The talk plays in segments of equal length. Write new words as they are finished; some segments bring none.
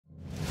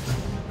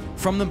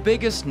From the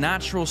biggest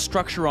natural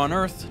structure on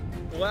Earth,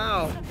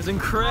 wow, it's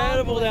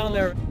incredible down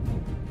there,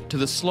 to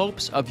the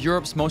slopes of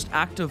Europe's most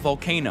active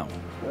volcano.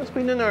 There's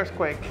been an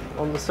earthquake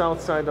on the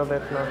south side of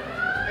Etna.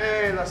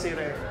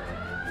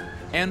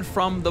 And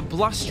from the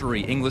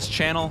blustery English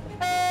Channel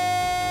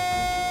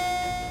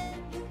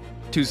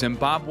to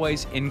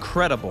Zimbabwe's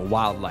incredible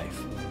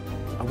wildlife.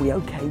 Are we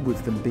okay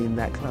with them being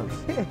that close?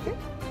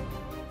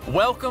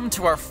 Welcome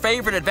to our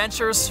favorite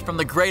adventures from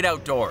the great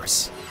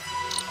outdoors.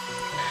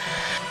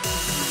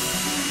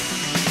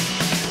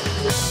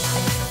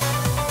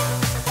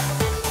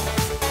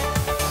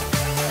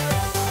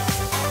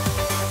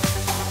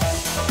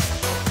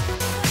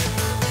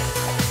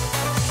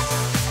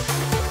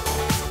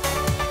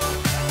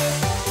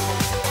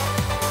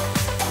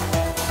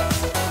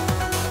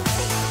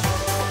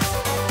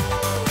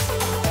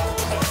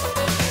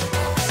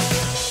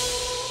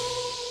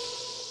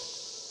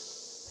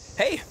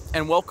 Hey,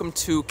 and welcome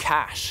to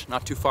Kaş,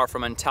 not too far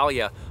from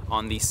Antalya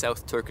on the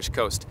South Turkish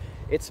coast.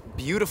 It's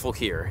beautiful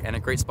here and a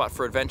great spot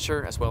for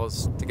adventure as well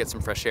as to get some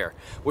fresh air,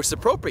 which is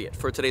appropriate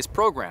for today's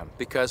program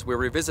because we're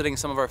revisiting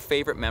some of our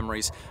favorite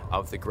memories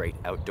of the great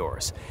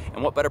outdoors.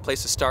 And what better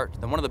place to start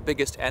than one of the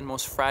biggest and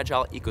most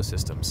fragile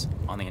ecosystems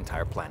on the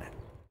entire planet.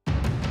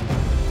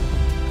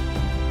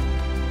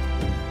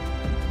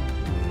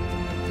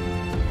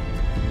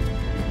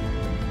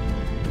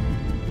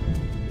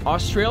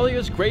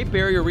 Australia's Great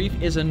Barrier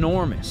Reef is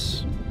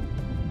enormous.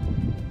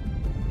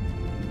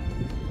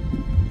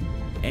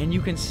 And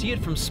you can see it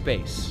from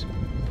space.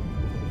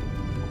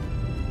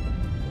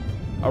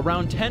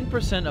 Around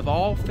 10% of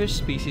all fish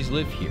species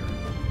live here.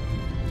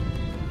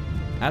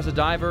 As a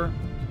diver,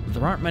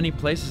 there aren't many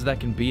places that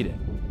can beat it.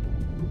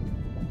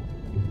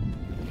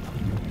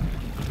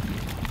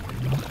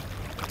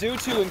 Due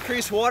to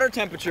increased water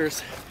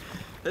temperatures,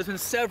 there's been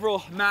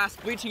several mass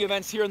bleaching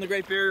events here in the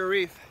Great Barrier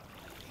Reef.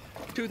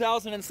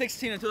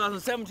 2016 and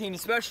 2017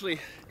 especially.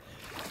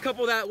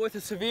 Couple that with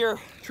a severe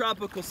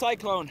tropical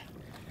cyclone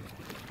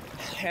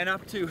and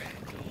up to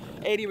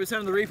 80%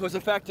 of the reef was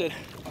affected.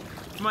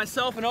 For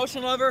myself, an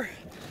ocean lover,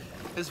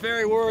 it's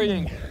very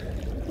worrying.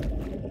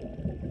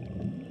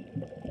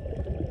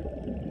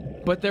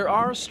 But there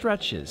are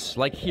stretches,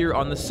 like here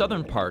on the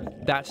southern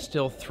part, that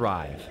still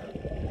thrive.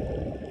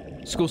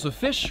 Schools of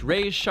fish,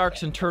 rays,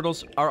 sharks, and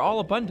turtles are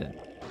all abundant.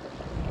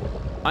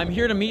 I'm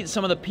here to meet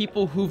some of the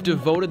people who've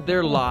devoted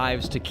their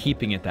lives to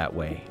keeping it that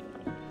way.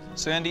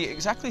 So Andy,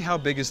 exactly how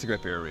big is the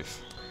Great Barrier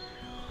Reef?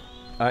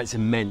 It's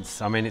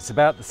immense. I mean, it's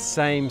about the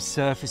same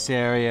surface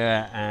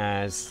area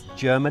as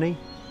Germany,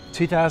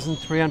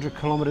 2,300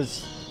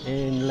 kilometers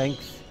in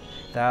length,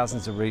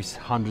 thousands of reefs,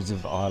 hundreds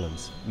of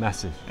islands.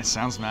 Massive. It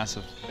sounds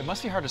massive. It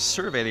must be hard to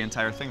survey the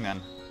entire thing then.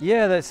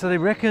 Yeah, so they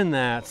reckon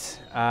that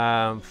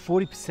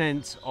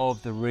 40%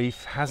 of the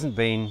reef hasn't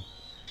been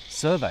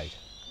surveyed.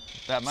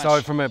 That much?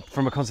 So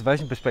from a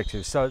conservation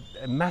perspective, so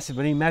massive.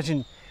 But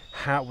imagine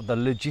how the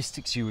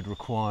logistics you would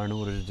require in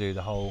order to do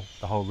the whole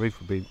reef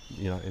would be,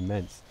 you know,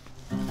 immense.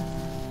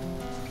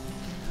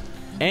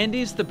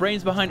 Andy's the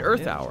brains behind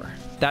Earth Hour.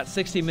 That's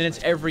 60 minutes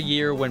every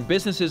year when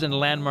businesses and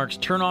landmarks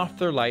turn off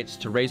their lights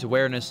to raise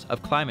awareness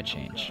of climate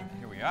change.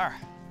 Here we are.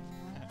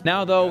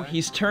 Now though,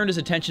 he's turned his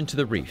attention to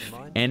the reef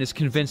and is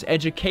convinced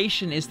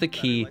education is the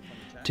key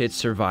to its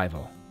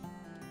survival.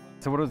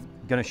 So what I'm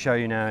going to show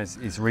you now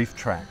is reef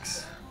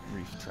tracks.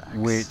 Reef tracks.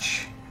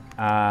 Which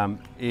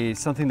is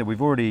something that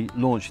we've already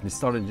launched and is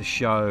starting to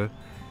show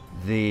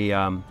the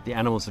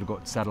animals that have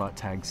got satellite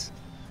tags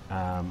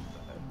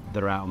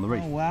that are out on the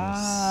reef. Oh,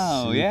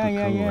 wow.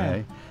 Super cool,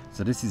 eh?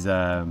 So this is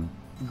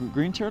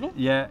green turtle?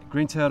 Yeah,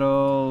 green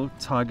turtle,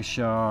 tiger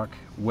shark,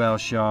 whale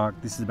shark.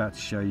 This is about to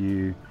show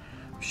you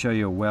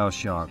a whale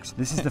shark. So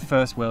this is the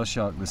first whale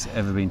shark that's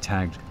ever been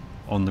tagged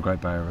on the Great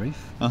Barrier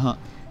Reef.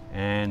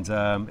 And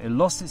it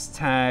lost its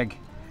tag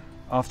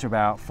after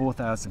about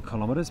 4,000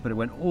 kilometers, but it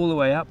went all the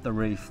way up the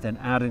reef, then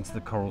out into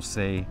the Coral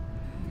Sea,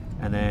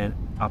 and then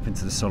up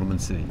into the Solomon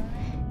Sea.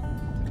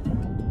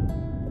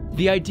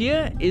 The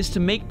idea is to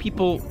make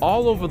people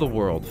all over the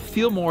world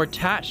feel more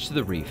attached to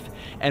the reef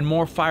and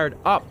more fired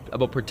up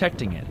about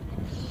protecting it.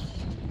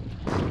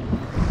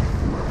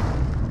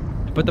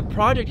 But the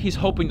project he's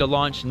hoping to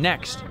launch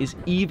next is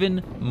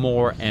even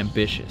more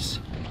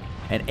ambitious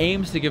and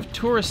aims to give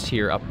tourists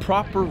here a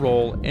proper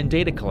role in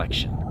data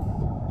collection.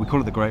 We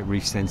call it the Great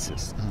Reef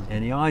Census,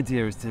 and the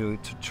idea is to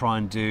try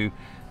and do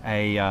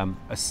a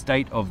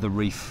state of the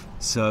reef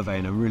survey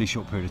in a really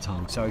short period of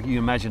time. So you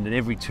imagine that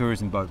every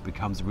tourism boat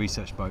becomes a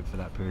research boat for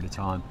that period of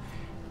time.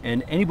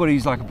 And anybody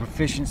who's like a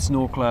proficient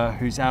snorkeler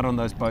who's out on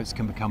those boats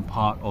can become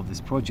part of this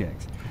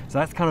project. So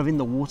that's kind of in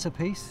the water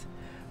piece.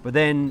 But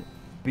then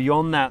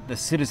beyond that, the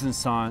citizen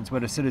science, where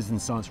the citizen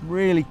science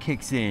really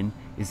kicks in,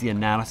 is the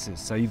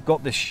analysis. So you've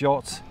got this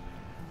shot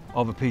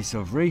of a piece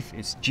of reef,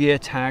 it's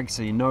geotagged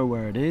so you know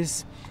where it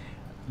is.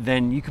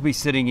 Then you could be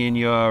sitting in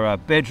your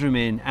bedroom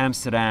in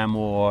Amsterdam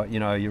or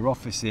your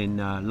office in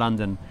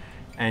London,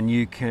 and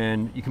you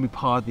can be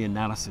part of the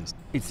analysis.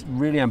 It's a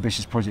really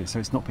ambitious project, so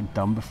it's not been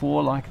done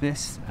before like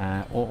this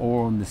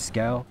or on this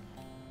scale.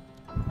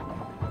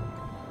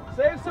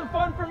 Save some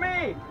fun for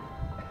me!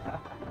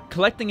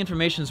 Collecting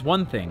information is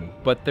one thing,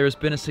 but there's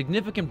been a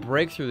significant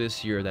breakthrough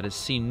this year that has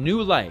seen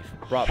new life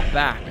brought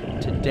back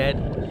to dead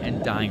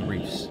and dying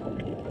reefs.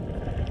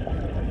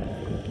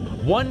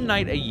 One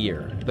night a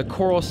year, the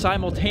coral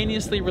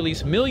simultaneously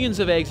release millions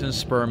of eggs and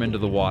sperm into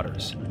the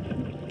waters.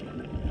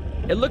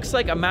 It looks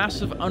like a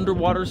massive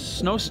underwater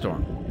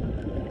snowstorm.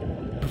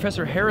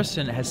 Professor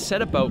Harrison has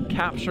set about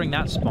capturing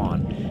that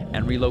spawn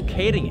and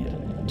relocating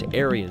it to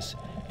areas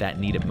that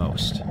need it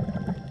most.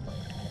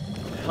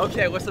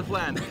 Okay, what's the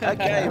plan?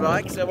 Okay,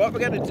 Mike, so what we're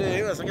going to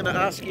do is I'm going to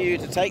ask you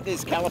to take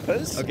these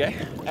calipers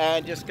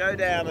and just go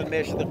down and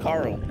measure the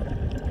coral.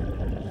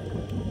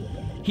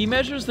 He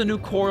measures the new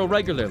coral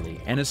regularly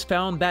and has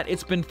found that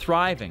it's been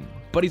thriving,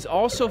 but he's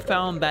also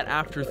found that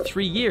after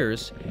 3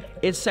 years,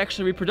 it's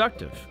sexually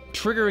reproductive,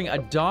 triggering a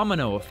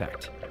domino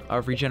effect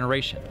of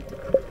regeneration.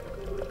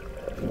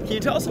 Can you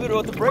tell us a bit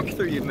about the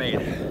breakthrough you've made?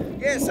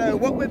 Yeah, so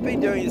what we've been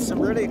doing is some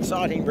really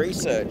exciting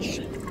research.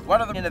 One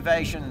of the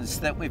innovations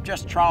that we've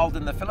just trialled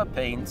in the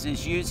Philippines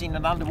is using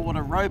an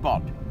underwater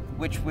robot,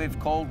 which we've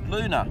called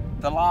Luna,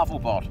 the larval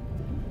bot.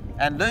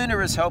 And Luna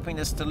is helping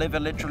us deliver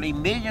literally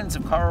millions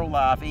of coral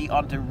larvae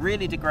onto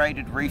really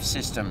degraded reef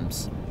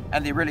systems.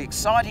 And the really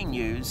exciting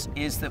news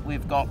is that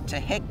we've got to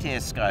hectare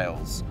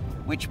scales,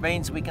 which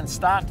means we can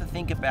start to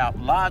think about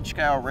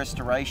large-scale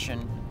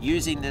restoration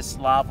using this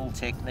larval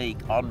technique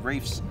on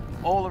reefs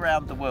all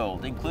around the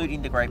world,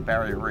 including the Great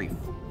Barrier Reef.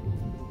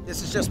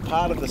 This is just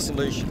part of the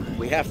solution.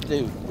 We have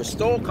to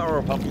restore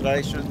coral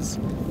populations,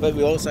 but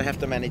we also have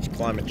to manage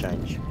climate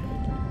change.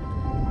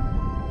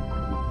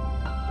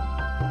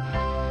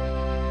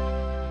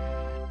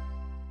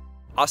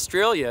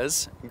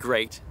 Australia's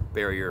Great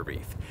Barrier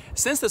Reef.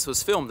 Since this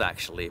was filmed,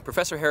 actually,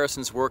 Professor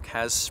Harrison's work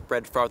has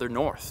spread farther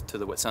north to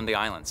the Whitsunday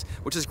Islands,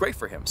 which is great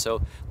for him,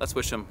 so let's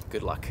wish him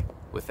good luck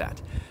with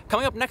that.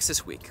 Coming up next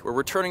this week, we're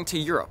returning to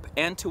Europe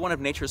and to one of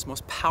nature's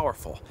most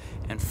powerful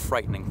and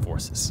frightening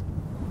forces: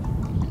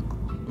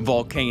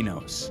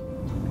 volcanoes.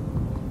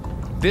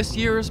 This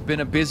year's been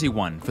a busy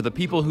one for the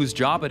people whose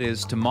job it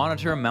is to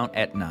monitor Mount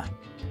Etna.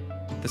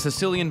 The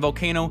Sicilian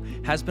volcano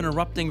has been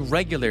erupting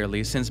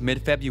regularly since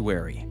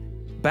mid-February.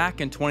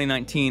 Back in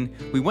 2019,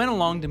 we went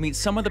along to meet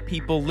some of the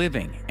people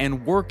living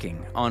and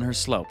working on her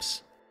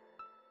slopes.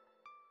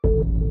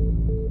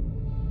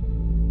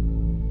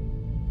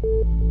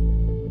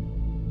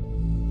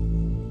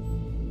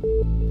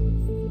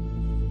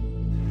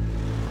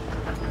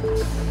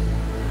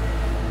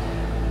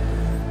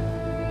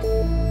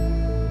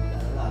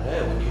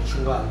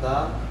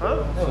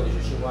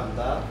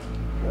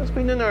 There's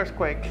been an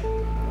earthquake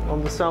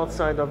on the south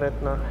side of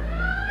Etna.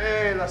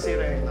 La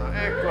sirena,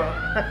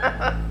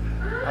 ecco.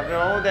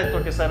 Avevamo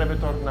detto che sarebbe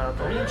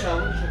tornato.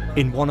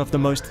 In one of the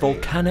most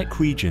volcanic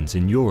regions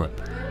in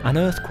Europe, an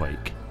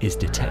earthquake is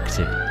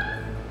detected.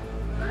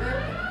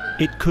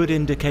 It could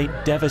indicate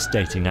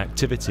devastating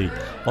activity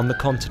on the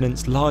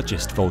continent's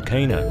largest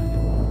volcano.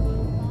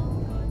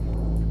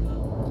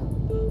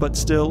 But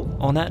still,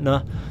 on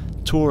Etna,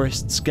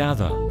 tourists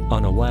gather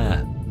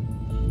unaware.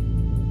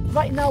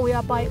 Right now we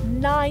are by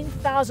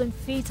 9,000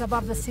 feet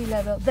above the sea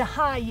level, the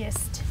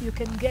highest you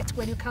can get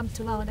when you come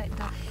to Mount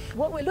Etna.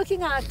 What we're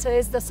looking at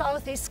is the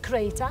southeast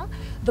crater,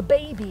 the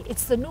baby.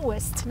 It's the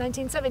newest,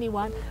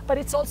 1971, but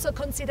it's also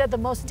considered the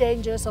most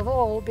dangerous of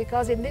all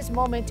because in this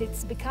moment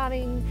it's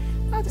becoming,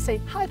 how to say,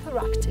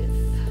 hyperactive.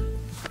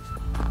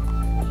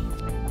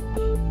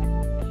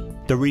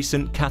 The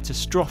recent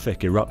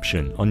catastrophic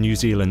eruption on New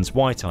Zealand's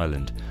White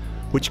Island,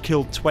 which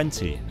killed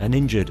 20 and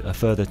injured a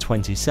further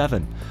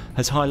 27,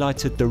 has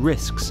highlighted the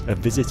risks of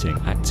visiting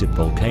active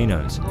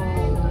volcanoes.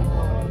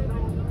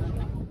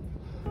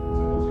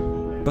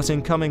 But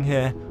in coming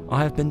here,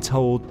 I have been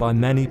told by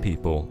many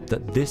people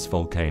that this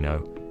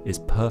volcano is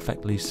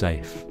perfectly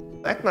safe.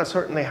 Etna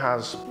certainly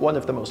has one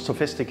of the most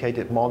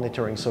sophisticated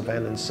monitoring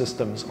surveillance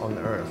systems on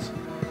Earth.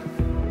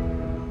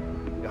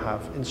 You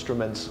have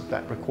instruments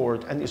that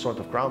record any sort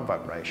of ground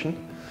vibration.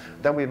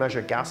 Then we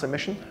measure gas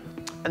emission,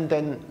 and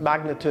then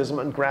magnetism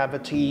and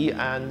gravity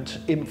and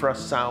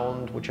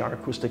infrasound, which are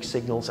acoustic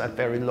signals at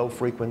very low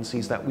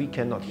frequencies that we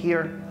cannot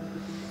hear.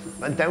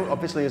 And then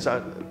obviously is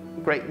a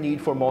great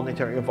need for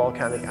monitoring of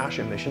volcanic ash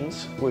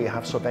emissions. We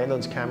have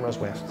surveillance cameras,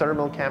 we have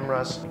thermal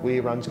cameras, we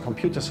run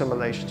computer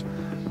simulations.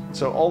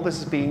 So all this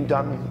is being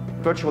done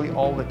virtually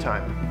all the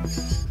time.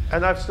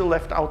 And I've still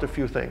left out a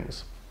few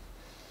things.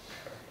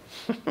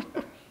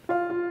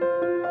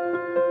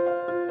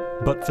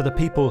 But for the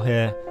people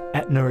here,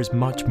 Etna is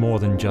much more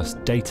than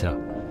just data.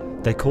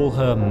 They call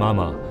her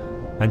Mama,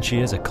 and she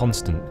is a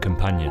constant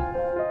companion.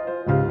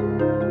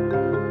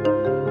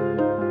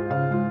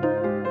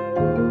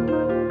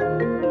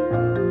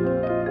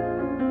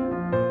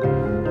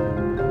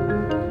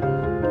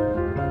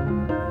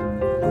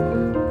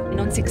 In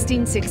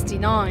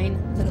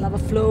 1669, the lava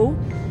flow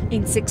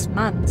in 6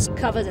 months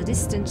covered a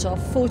distance of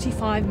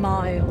 45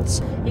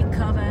 miles. It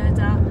covered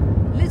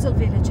little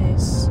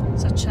villages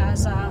such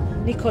as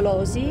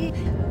Nicolosi.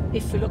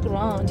 If you look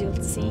around, you'll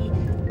see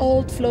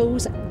old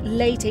flows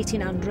late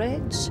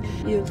 1800s.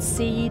 You'll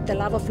see the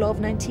lava flow of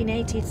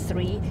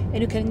 1983,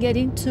 and you can get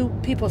into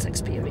people's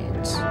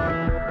experience.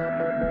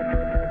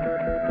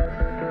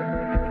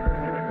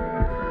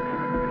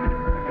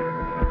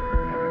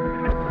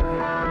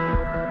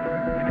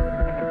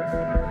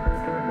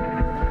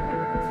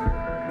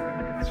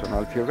 Sono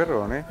Alfio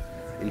Carrone,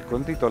 il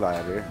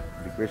conditolare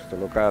di questo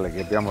locale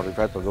che abbiamo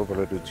rifatto dopo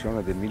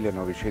l'eruzione del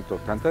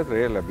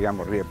 1983,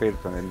 l'abbiamo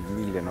riaperto nel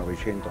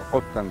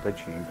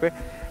 1985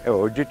 e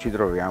oggi ci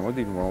troviamo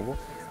di nuovo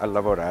a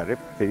lavorare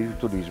per il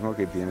turismo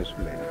che viene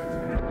sull'Etna.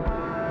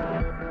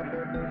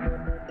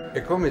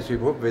 E come si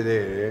può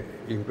vedere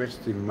in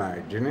questa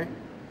immagine,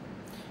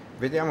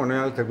 vediamo in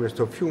alto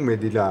questo fiume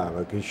di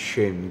lava che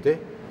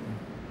scende,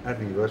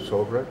 arriva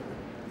sopra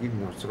il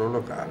nostro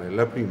locale,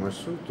 la prima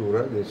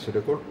struttura ad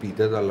essere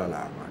colpita dalla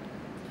lava.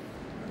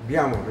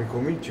 Abbiamo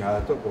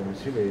ricominciato, come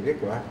si vede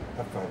qua,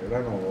 a fare la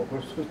nuova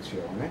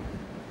costruzione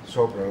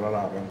sopra la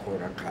lava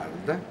ancora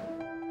calda.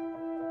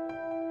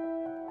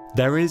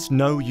 There is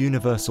no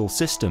universal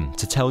system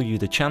to tell you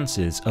the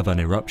chances of an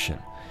eruption.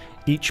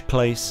 Each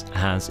place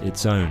has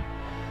its own.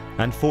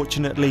 And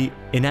fortunately,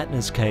 in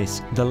Etna's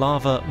case, the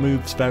lava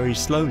moves very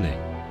slowly.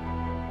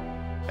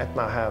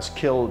 Etna has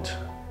killed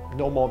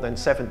no more than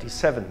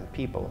 77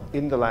 people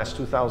in the last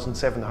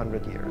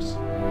 2,700 years.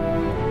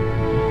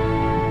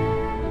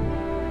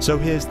 So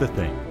here's the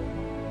thing.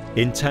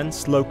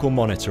 Intense local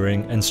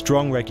monitoring and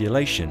strong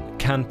regulation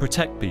can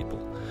protect people,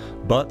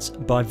 but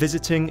by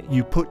visiting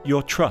you put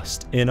your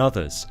trust in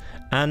others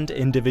and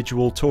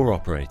individual tour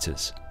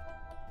operators.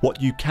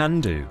 What you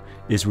can do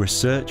is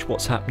research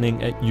what's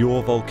happening at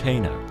your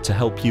volcano to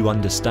help you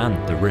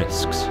understand the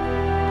risks.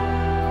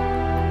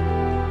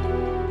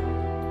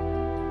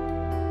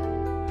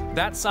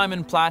 That's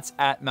Simon Platts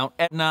at Mount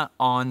Etna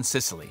on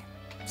Sicily.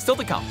 Still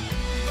to come.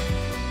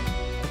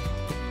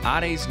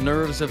 Ade's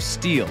nerves of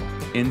steel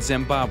in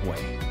Zimbabwe.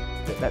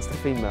 That's the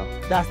female.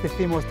 That's the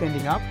female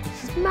standing up.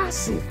 She's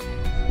massive.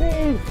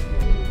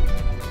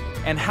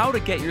 And how to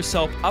get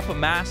yourself up a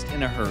mast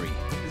in a hurry.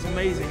 It's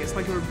amazing. It's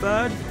like you're a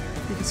bird.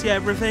 You can see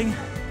everything.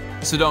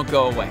 So don't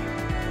go away.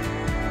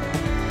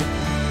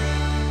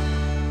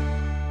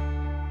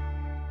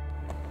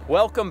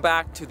 Welcome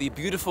back to the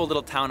beautiful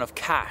little town of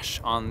Kash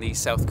on the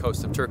south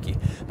coast of Turkey.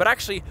 But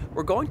actually,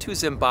 we're going to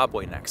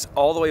Zimbabwe next,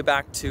 all the way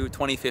back to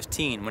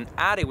 2015 when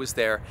Ade was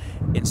there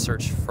in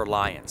search for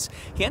lions.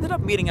 He ended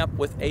up meeting up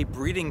with a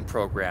breeding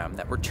program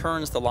that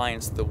returns the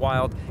lions to the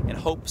wild in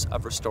hopes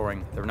of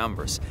restoring their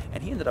numbers.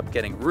 And he ended up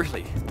getting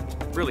really,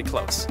 really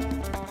close.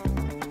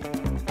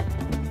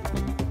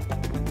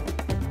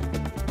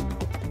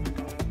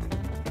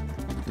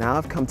 Now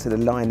I've come to the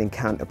Lion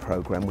Encounter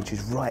program, which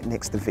is right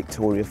next to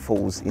Victoria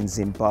Falls in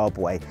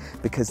Zimbabwe,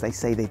 because they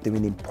say they're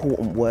doing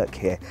important work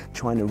here,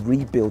 trying to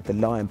rebuild the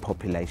lion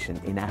population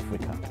in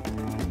Africa.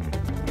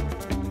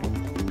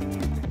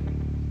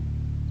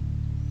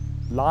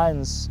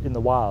 Lions in the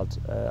wild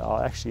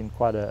are actually in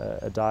quite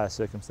a dire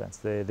circumstance.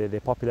 Their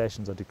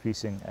populations are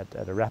decreasing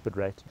at a rapid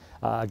rate.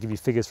 I'll give you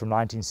figures from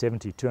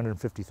 1970,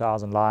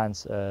 250,000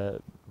 lions.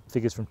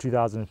 Figures from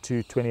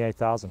 2002,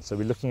 28,000. So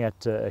we're looking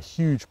at a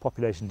huge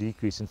population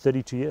decrease in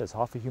 32 years,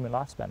 half a human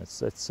lifespan.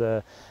 It's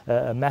a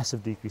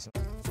massive decrease.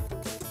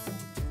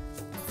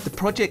 The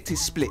project is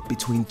split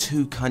between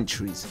two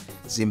countries,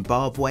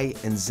 Zimbabwe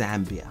and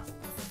Zambia.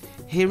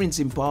 Here in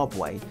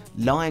Zimbabwe,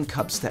 lion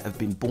cubs that have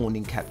been born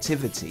in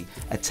captivity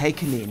are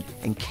taken in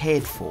and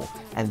cared for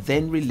and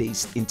then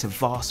released into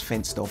vast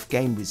fenced-off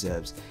game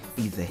reserves,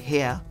 either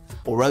here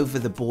or over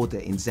the border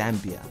in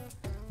Zambia,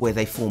 where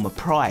they form a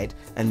pride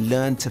and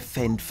learn to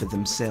fend for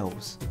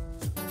themselves.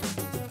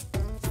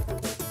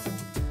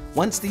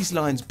 Once these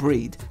lions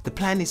breed, the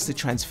plan is to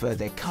transfer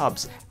their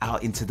cubs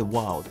out into the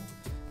wild.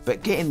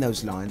 But getting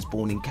those lions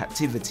born in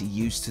captivity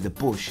used to the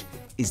bush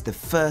is the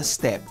first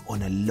step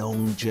on a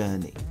long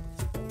journey.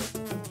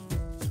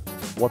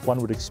 What one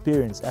would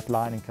experience at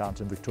Lion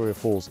Encounter in Victoria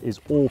Falls is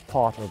all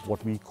part of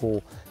what we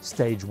call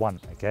stage one,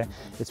 okay?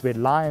 It's where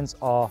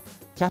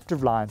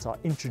captive lions are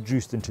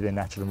introduced into their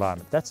natural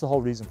environment. That's the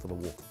whole reason for the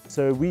walk.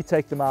 So we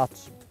take them out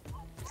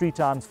 3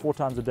 times, 4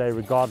 times a day,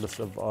 regardless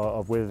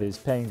of whether there's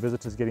paying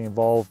visitors getting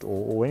involved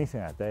or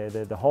anything like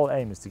that. The whole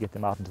aim is to get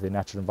them out into their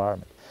natural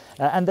environment.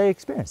 And they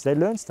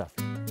learn stuff.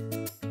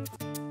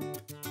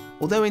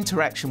 Although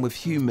interaction with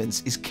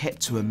humans is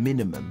kept to a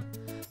minimum,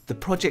 the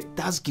project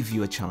does give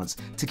you a chance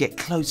to get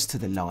close to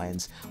the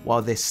lions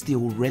while they're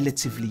still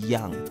relatively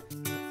young.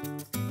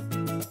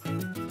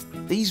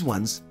 These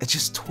ones are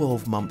just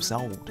 12 months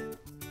old.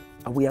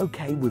 Are we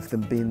okay with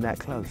them being that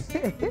close?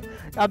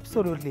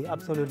 Absolutely,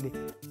 absolutely.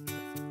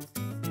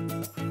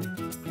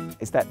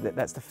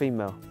 That's the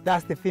female?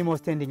 That's the female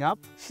standing up.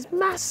 She's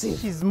massive.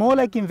 She's more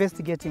like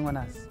investigating on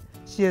us.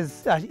 She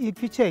has,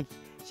 if you check,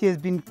 she has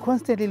been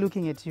constantly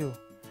looking at you,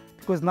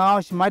 because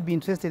now she might be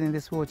interested in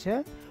this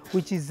wheelchair,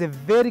 which is a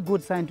very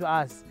good sign to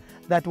us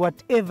that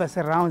whatever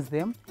surrounds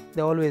them,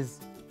 they're always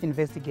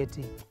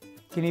investigating.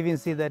 You can even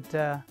see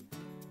that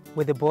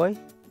with the boy,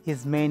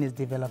 his mane is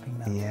developing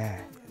now. Yeah.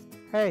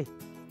 Hey,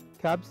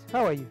 cubs,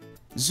 how are you?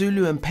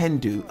 Zulu and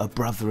Pendu are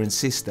brother and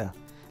sister,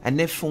 and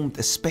they've formed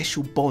a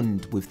special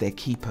bond with their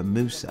keeper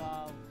Musa.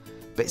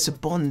 But it's a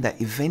bond that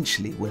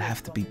eventually will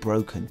have to be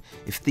broken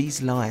if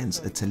these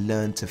lions are to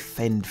learn to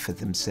fend for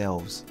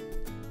themselves.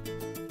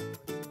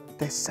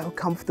 They're so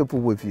comfortable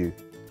with you.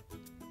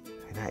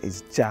 And that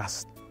is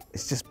just,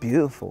 it's just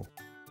beautiful.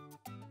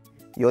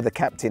 You're the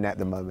captain at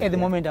the moment. At the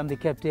moment, I'm the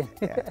captain.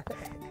 Yeah.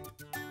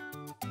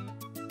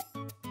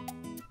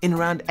 In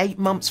around 8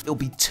 months, it'll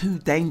be too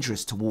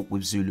dangerous to walk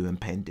with Zulu and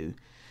Pendu,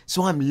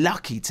 so I'm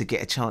lucky to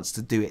get a chance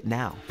to do it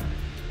now.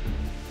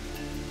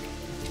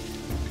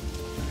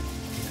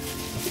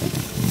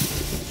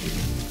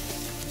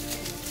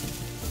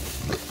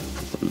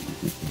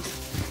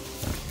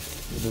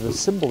 The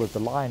symbol that the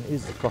lion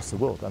is across the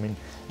world. I mean,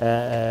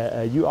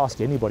 you ask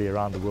anybody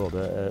around the world,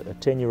 a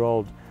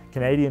 10-year-old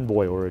Canadian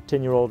boy or a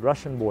 10-year-old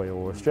Russian boy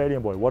or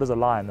Australian boy, what is a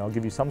lion? They'll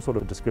give you some sort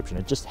of description.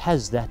 It just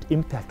has that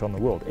impact on the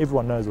world.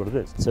 Everyone knows what it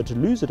is. So to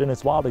lose it in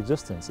its wild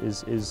existence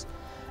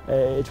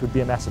it would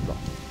be a massive loss.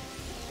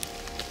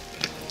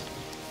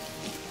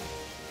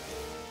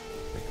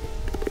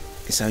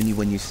 It's only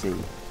when you see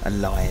a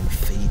lion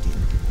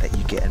feeding that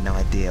you get an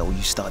idea, or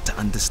you start to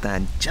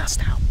understand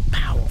just how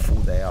powerful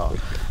they are.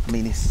 I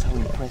mean, it's so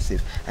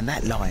impressive. And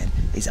that lion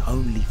is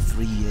only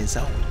 3 years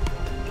old.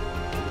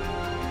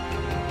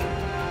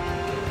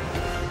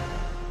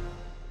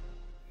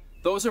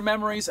 Those are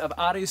memories of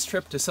Ade's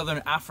trip to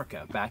southern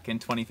Africa back in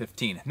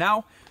 2015.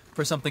 Now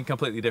for something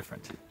completely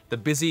different, the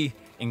busy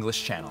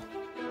English Channel.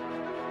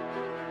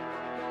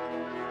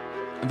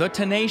 The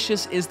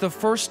Tenacious is the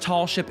first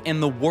tall ship in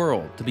the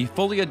world to be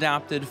fully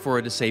adapted for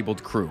a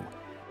disabled crew.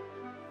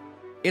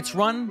 It's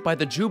run by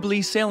the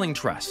Jubilee Sailing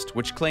Trust,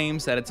 which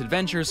claims that its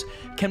adventures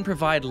can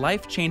provide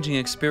life-changing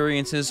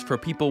experiences for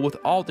people with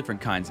all different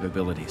kinds of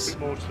abilities.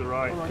 More to the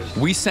right.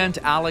 We sent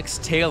Alex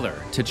Taylor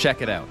to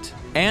check it out,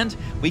 and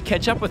we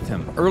catch up with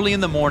him early in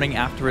the morning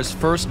after his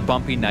first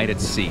bumpy night at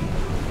sea.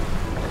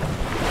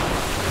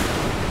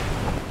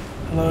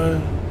 Hello.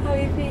 How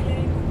are you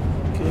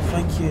feeling? Good,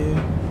 thank you.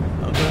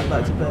 I'm going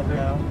back to bed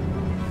now.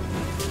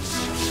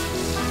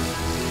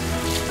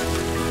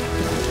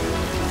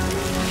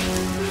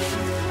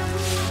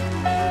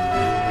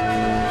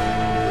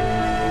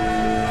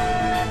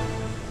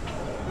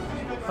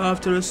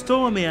 After a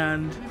stormy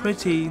and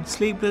pretty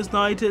sleepless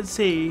night at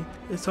sea,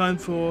 it's time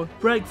for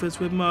breakfast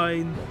with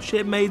my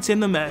shipmates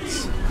in the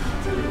mess.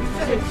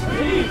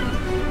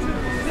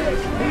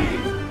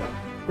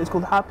 It's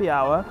called happy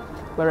hour,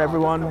 where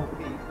everyone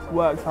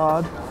works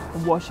hard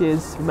and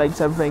washes, makes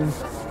everything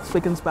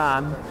spick and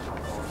span,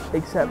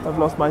 except I've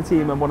lost my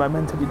team and what I'm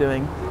meant to be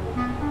doing.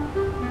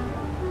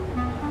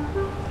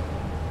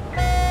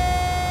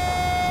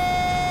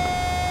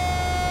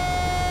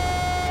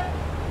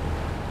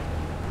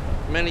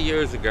 Many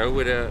years ago,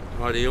 we had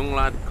a young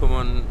lad come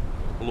on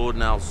Lord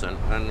Nelson,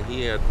 and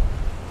he had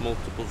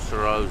multiple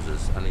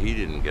cirrhosis, and he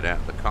didn't get out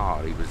of the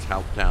car. He was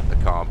helped out the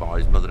car by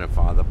his mother and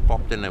father,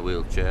 popped in a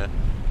wheelchair,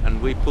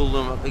 and we pulled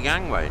him up the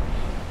gangway.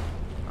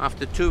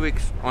 After 2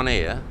 weeks on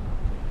air,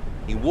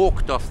 he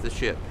walked off the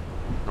ship,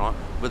 right,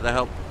 with the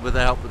help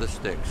of the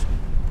sticks.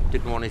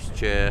 Didn't want his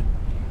chair,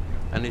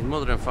 and his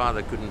mother and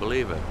father couldn't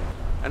believe it.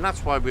 And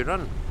that's why we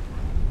run.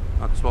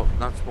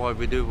 That's why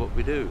we do what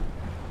we do.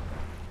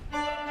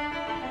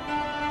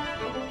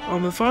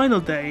 On the final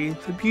day,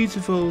 the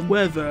beautiful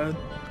weather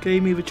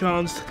gave me the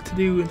chance to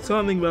do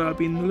something that I've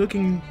been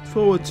looking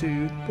forward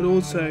to, but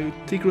also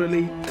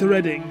secretly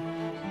dreading.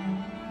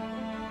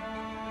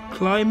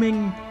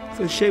 Climbing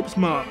the ship's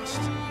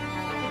mast.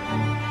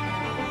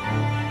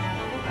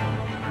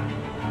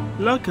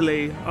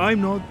 Luckily, I'm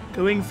not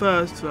going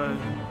first though.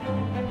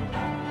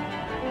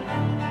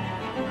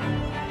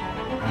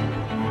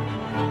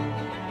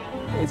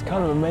 It's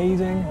kind of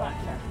amazing.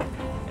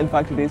 In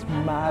fact, it is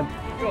mad.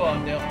 Go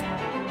on, Neil.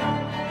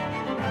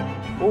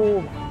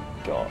 Oh my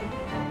God.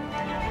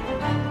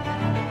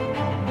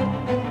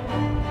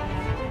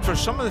 For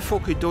some of the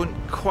folk who don't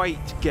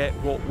quite get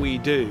what we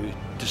do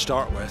to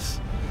start with,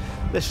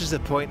 this is the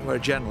point where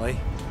generally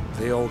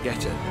they all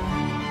get it.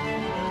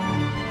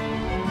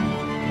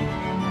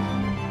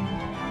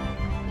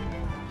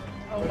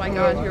 Oh my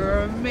God, you're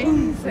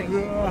amazing.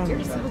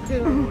 You're so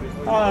cool.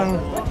 How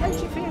do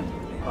you feel?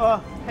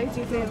 How do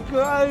you feel?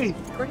 Great.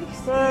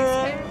 Great.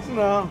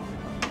 No.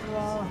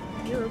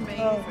 You're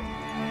amazing.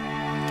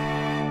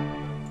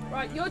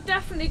 Right, you're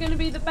definitely going to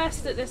be the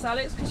best at this,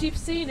 Alex, because you've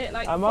seen it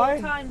like 4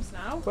 times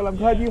now. Well, I'm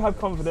glad you have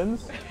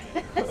confidence.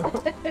 I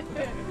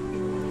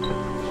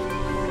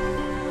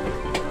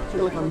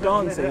feel like I'm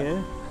dancing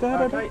here.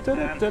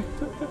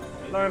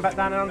 Lowering back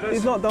down and under.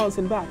 He's not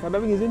dancing back. I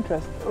don't think he's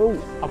interested. Oh,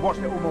 I've watched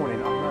it all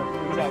morning.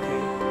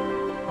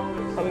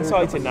 I'm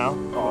excited now.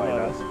 Oh,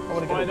 yeah. I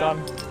want to get it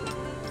done.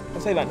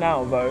 I'll say that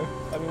now, though.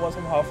 I mean, once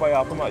I'm halfway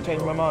up, I might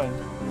change my mind.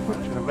 I'm just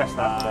going to rest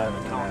that there,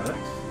 Alex.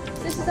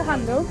 This is the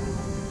handle.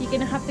 You're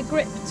going to have the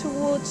grip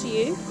towards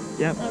you.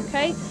 Yep.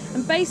 Okay,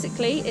 and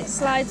basically it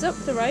slides up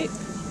the rope.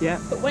 Yeah.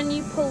 But when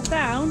you pull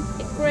down,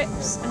 it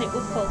grips and it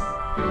will pull.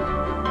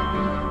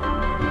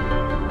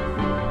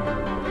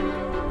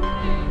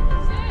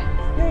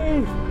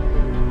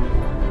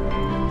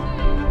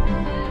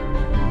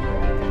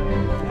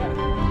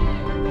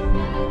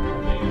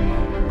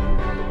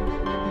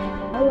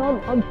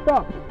 I'm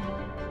stuck.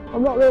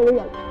 I'm not really.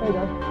 There you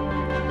go.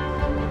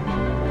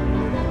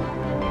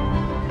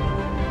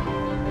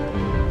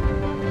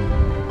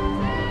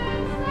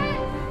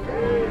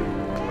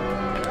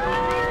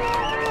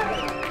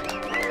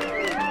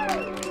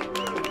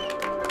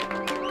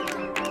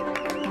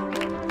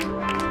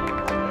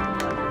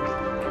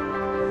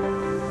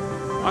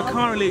 I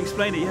can't really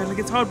explain it. Yeah, like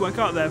it's hard work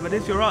out there, but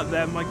if you're up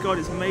there, my God,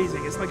 it's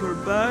amazing. It's like you're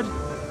a bird.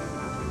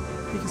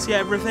 You can see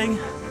everything.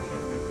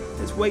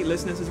 It's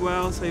weightlessness as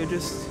well, so you're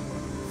just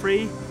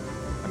free.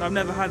 And I've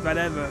never had that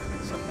ever.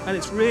 And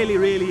it's really,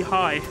 really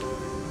high.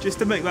 Just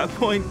to make that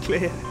point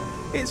clear,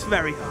 it's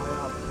very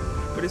high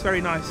up, but it's very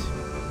nice.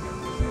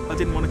 I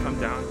didn't want to come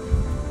down,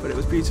 but it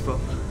was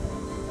beautiful.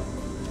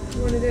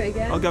 You want to do it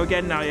again? I'll go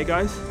again now, yeah,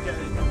 guys?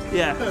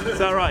 Yeah, is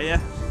that right, yeah?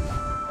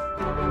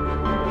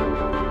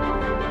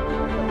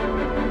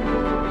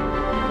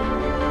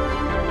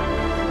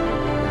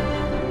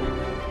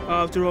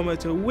 After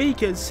almost a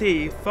week at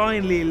sea,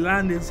 finally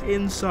landed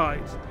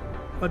inside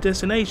our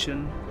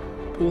destination,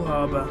 Poole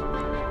Harbour.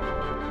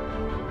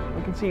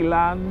 I can see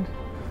land.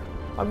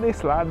 I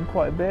miss land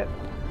quite a bit.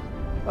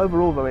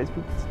 Overall though, it's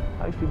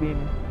actually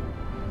been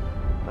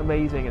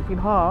amazing. It's been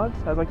hard,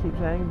 as I keep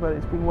saying, but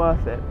it's been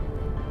worth it.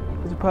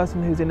 As a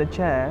person who's in a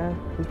chair,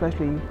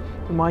 especially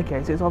in my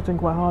case, it's often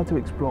quite hard to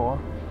explore.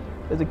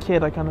 As a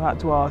kid, I kind of had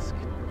to ask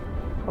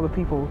other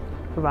people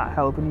for that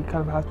help, and you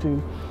kind of have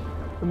to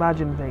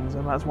imagine things,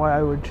 and that's why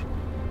I would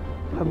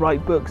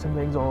write books and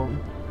things, or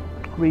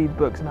read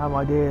books and have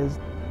ideas.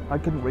 I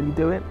couldn't really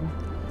do it,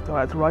 so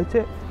I had to write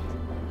it.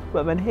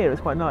 But then here it's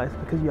quite nice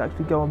because you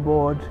actually go on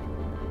board,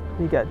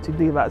 you get to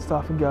do that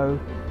stuff and go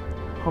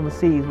on the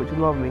seas, which is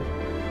lovely.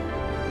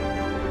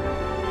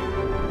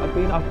 I've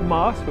been up a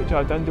mast, which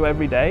I don't do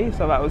every day,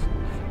 so that was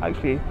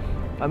actually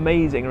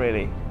amazing,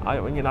 really.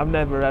 I've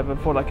never ever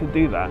thought I could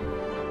do that.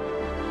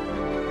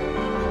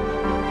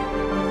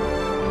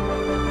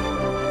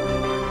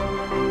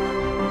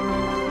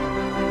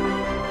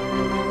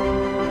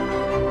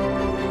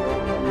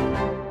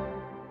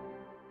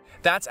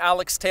 That's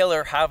Alex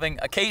Taylor having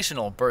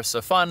occasional bursts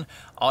of fun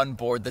on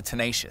board the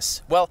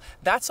Tenacious. Well,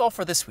 that's all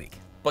for this week,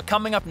 but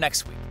coming up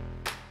next week,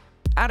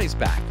 Ade's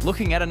back,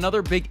 looking at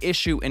another big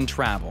issue in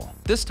travel,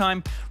 this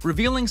time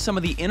revealing some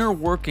of the inner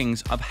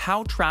workings of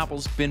how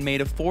travel's been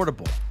made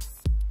affordable,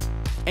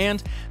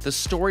 and the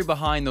story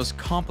behind those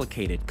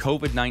complicated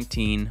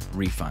COVID-19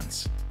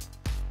 refunds.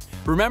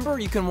 Remember,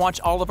 you can watch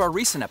all of our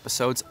recent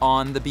episodes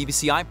on the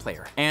BBC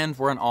iPlayer, and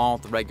we're on all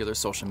the regular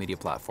social media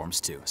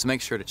platforms too, so make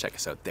sure to check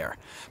us out there.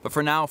 But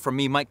for now, from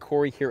me, Mike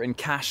Corey here in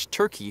Cache,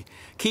 Turkey,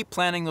 keep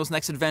planning those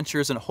next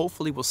adventures, and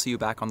hopefully we'll see you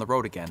back on the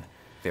road again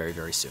very,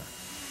 very soon.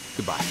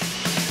 Goodbye.